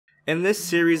In this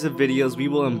series of videos, we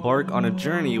will embark on a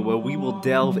journey where we will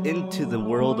delve into the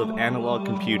world of analog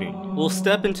computing. We'll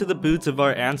step into the boots of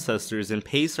our ancestors and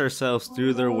pace ourselves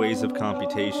through their ways of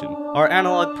computation. Our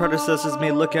analog predecessors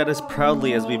may look at us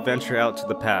proudly as we venture out to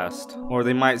the past, or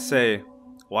they might say,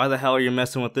 "Why the hell are you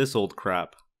messing with this old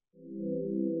crap?"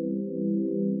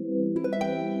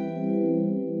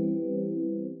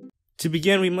 To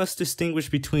begin, we must distinguish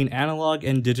between analog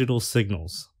and digital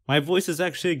signals. My voice is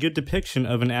actually a good depiction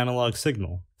of an analog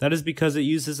signal. That is because it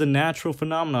uses a natural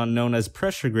phenomenon known as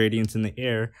pressure gradients in the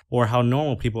air, or how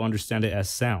normal people understand it as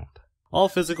sound. All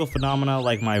physical phenomena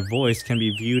like my voice can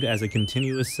be viewed as a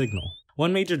continuous signal.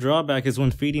 One major drawback is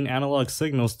when feeding analog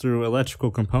signals through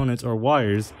electrical components or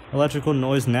wires, electrical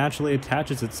noise naturally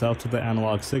attaches itself to the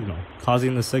analog signal,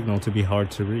 causing the signal to be hard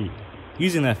to read.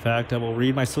 Using that fact, I will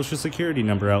read my social security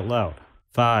number out loud.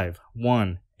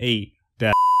 518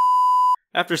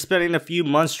 After spending a few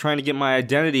months trying to get my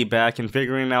identity back and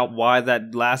figuring out why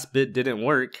that last bit didn't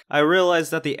work, I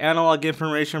realized that the analog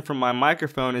information from my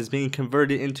microphone is being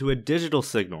converted into a digital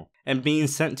signal and being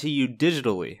sent to you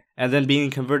digitally, and then being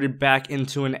converted back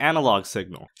into an analog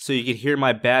signal, so you could hear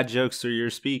my bad jokes through your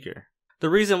speaker. The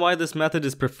reason why this method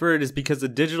is preferred is because the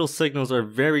digital signals are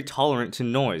very tolerant to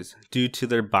noise due to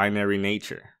their binary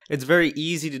nature. It's very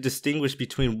easy to distinguish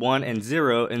between 1 and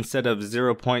 0 instead of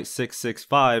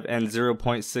 0.665 and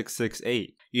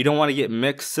 0.668. You don't want to get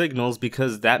mixed signals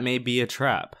because that may be a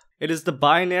trap. It is the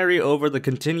binary over the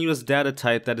continuous data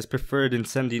type that is preferred in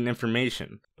sending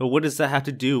information. But what does that have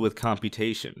to do with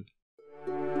computation?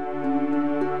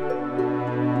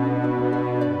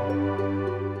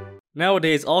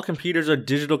 Nowadays, all computers are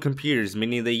digital computers,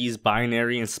 meaning they use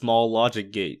binary and small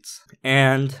logic gates,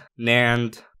 and,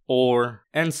 NAND, OR,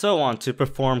 and so on to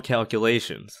perform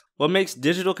calculations. What makes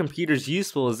digital computers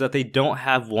useful is that they don't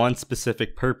have one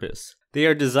specific purpose. They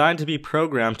are designed to be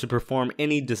programmed to perform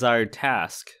any desired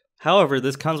task. However,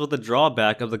 this comes with the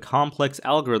drawback of the complex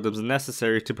algorithms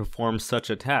necessary to perform such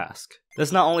a task.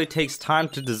 This not only takes time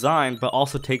to design, but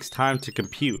also takes time to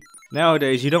compute.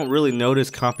 Nowadays, you don't really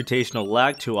notice computational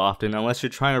lag too often unless you're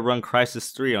trying to run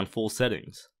Crysis 3 on full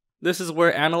settings. This is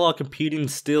where analog computing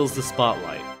steals the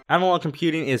spotlight. Analog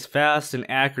computing is fast and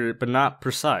accurate, but not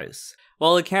precise.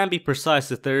 While it can be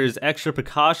precise if there is extra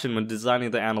precaution when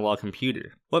designing the analog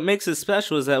computer. What makes it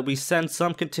special is that we send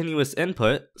some continuous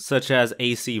input, such as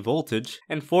AC voltage,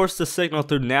 and force the signal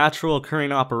through natural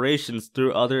occurring operations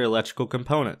through other electrical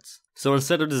components. So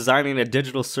instead of designing a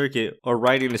digital circuit or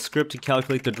writing a script to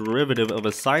calculate the derivative of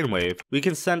a sine wave, we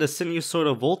can send a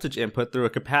sinusoidal voltage input through a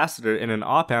capacitor and an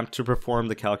op-amp to perform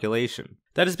the calculation.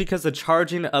 That is because the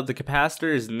charging of the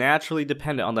capacitor is naturally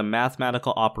dependent on the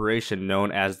mathematical operation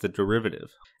known as the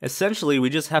derivative. Essentially, we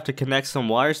just have to connect some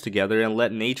wires together and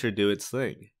let nature do its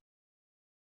thing.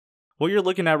 What you're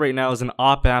looking at right now is an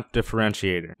op-amp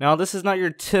differentiator. Now, this is not your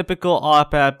typical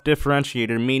op-amp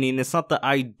differentiator, meaning it's not the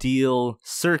ideal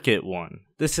circuit one.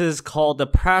 This is called the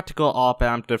practical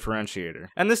op-amp differentiator.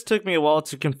 And this took me a while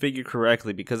to configure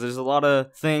correctly because there's a lot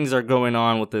of things are going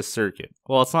on with this circuit.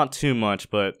 Well, it's not too much,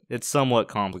 but it's somewhat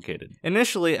complicated.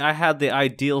 Initially, I had the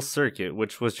ideal circuit,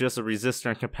 which was just a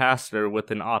resistor and capacitor with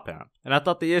an op-amp. And I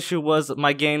thought the issue was that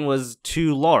my gain was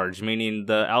too large, meaning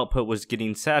the output was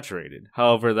getting saturated.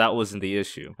 However, that wasn't the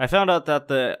issue. I found out that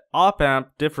the op-amp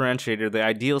differentiator, the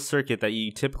ideal circuit that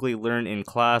you typically learn in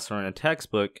class or in a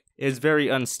textbook, is very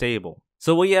unstable.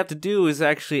 So what you have to do is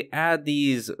actually add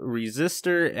these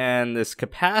resistor and this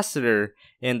capacitor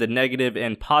in the negative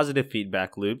and positive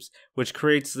feedback loops, which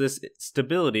creates this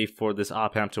stability for this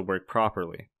op-amp to work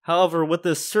properly. However, with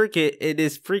this circuit, it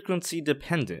is frequency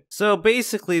dependent. So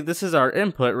basically, this is our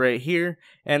input right here,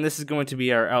 and this is going to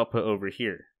be our output over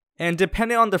here. And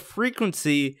depending on the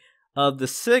frequency of the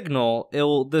signal,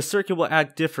 the circuit will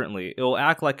act differently. It will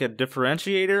act like a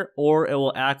differentiator, or it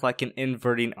will act like an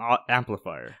inverting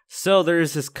amplifier. So there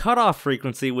is this cutoff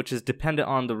frequency, which is dependent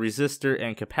on the resistor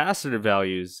and capacitor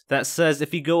values, that says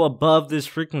if you go above this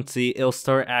frequency, it'll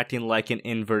start acting like an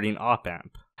inverting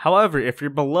op-amp. However, if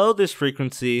you're below this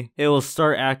frequency, it will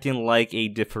start acting like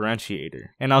a differentiator,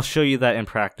 and I'll show you that in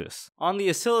practice. On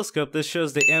the oscilloscope, this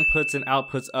shows the inputs and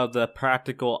outputs of the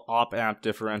practical op-amp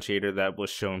differentiator that was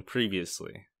shown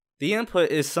previously. The input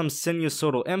is some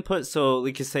sinusoidal input, so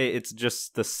we can say it's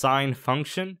just the sine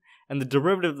function, and the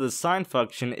derivative of the sine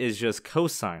function is just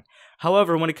cosine.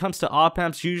 However, when it comes to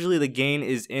op-amps, usually the gain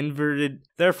is inverted,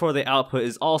 therefore the output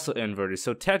is also inverted.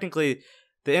 So technically,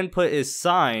 the input is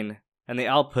sine, and the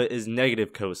output is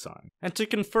negative cosine. And to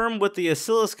confirm with the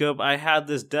oscilloscope, I had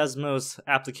this Desmos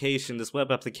application, this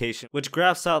web application, which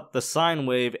graphs out the sine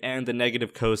wave and the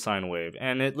negative cosine wave,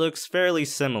 and it looks fairly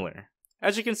similar.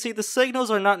 As you can see, the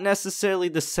signals are not necessarily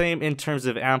the same in terms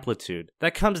of amplitude.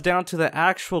 That comes down to the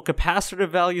actual capacitor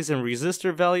values and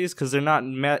resistor values, because they're not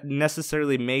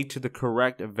necessarily made to the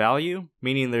correct value,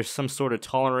 meaning there's some sort of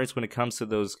tolerance when it comes to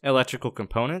those electrical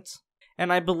components.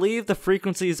 And I believe the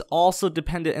frequency is also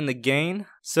dependent in the gain,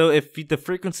 so if the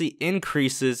frequency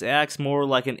increases, it acts more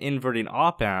like an inverting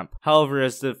op-amp. However,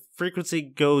 as the frequency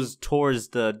goes towards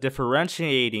the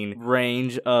differentiating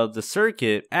range of the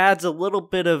circuit, adds a little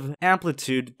bit of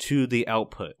amplitude to the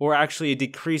output, or actually it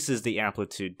decreases the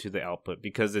amplitude to the output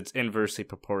because it's inversely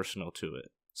proportional to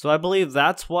it. So I believe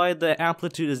that's why the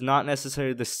amplitude is not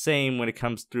necessarily the same when it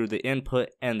comes through the input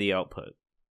and the output.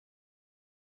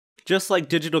 Just like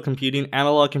digital computing,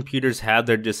 analog computers have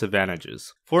their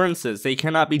disadvantages. For instance, they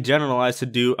cannot be generalized to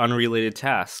do unrelated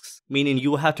tasks, meaning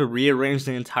you will have to rearrange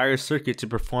the entire circuit to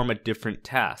perform a different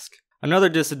task. Another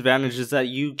disadvantage is that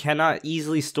you cannot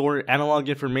easily store analog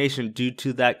information due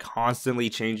to that constantly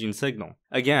changing signal.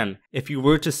 Again, if you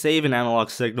were to save an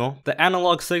analog signal, the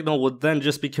analog signal would then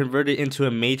just be converted into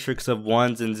a matrix of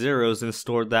ones and zeros and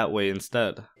stored that way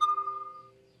instead.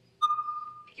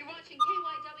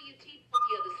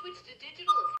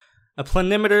 A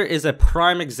planimeter is a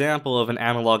prime example of an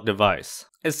analog device.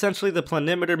 Essentially, the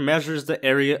planimeter measures the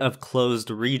area of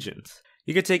closed regions.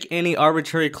 You could take any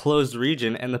arbitrary closed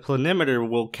region and the planimeter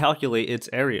will calculate its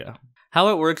area. How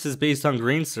it works is based on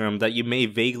Green's theorem that you may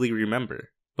vaguely remember,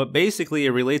 but basically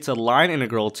it relates a line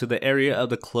integral to the area of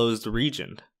the closed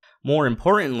region. More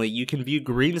importantly, you can view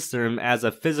Green's theorem as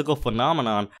a physical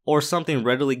phenomenon or something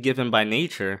readily given by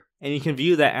nature, and you can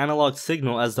view that analog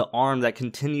signal as the arm that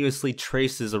continuously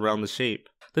traces around the shape.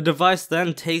 The device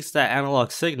then takes that analog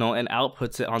signal and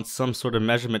outputs it on some sort of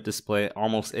measurement display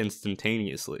almost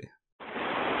instantaneously.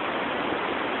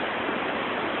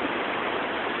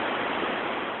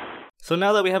 So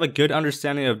now that we have a good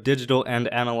understanding of digital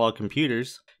and analog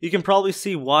computers, you can probably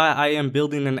see why I am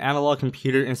building an analog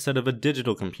computer instead of a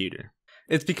digital computer.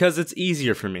 It's because it's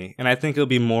easier for me, and I think it'll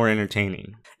be more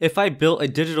entertaining. If I built a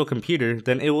digital computer,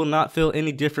 then it will not feel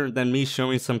any different than me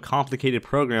showing some complicated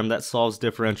program that solves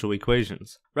differential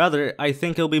equations. Rather, I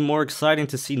think it'll be more exciting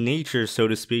to see nature, so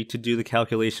to speak, to do the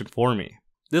calculation for me.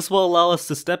 This will allow us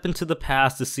to step into the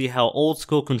past to see how old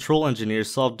school control engineers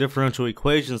solve differential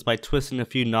equations by twisting a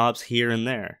few knobs here and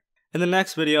there. In the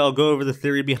next video, I'll go over the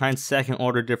theory behind second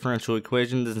order differential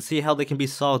equations and see how they can be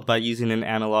solved by using an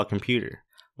analog computer.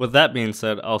 With that being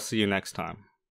said, I'll see you next time.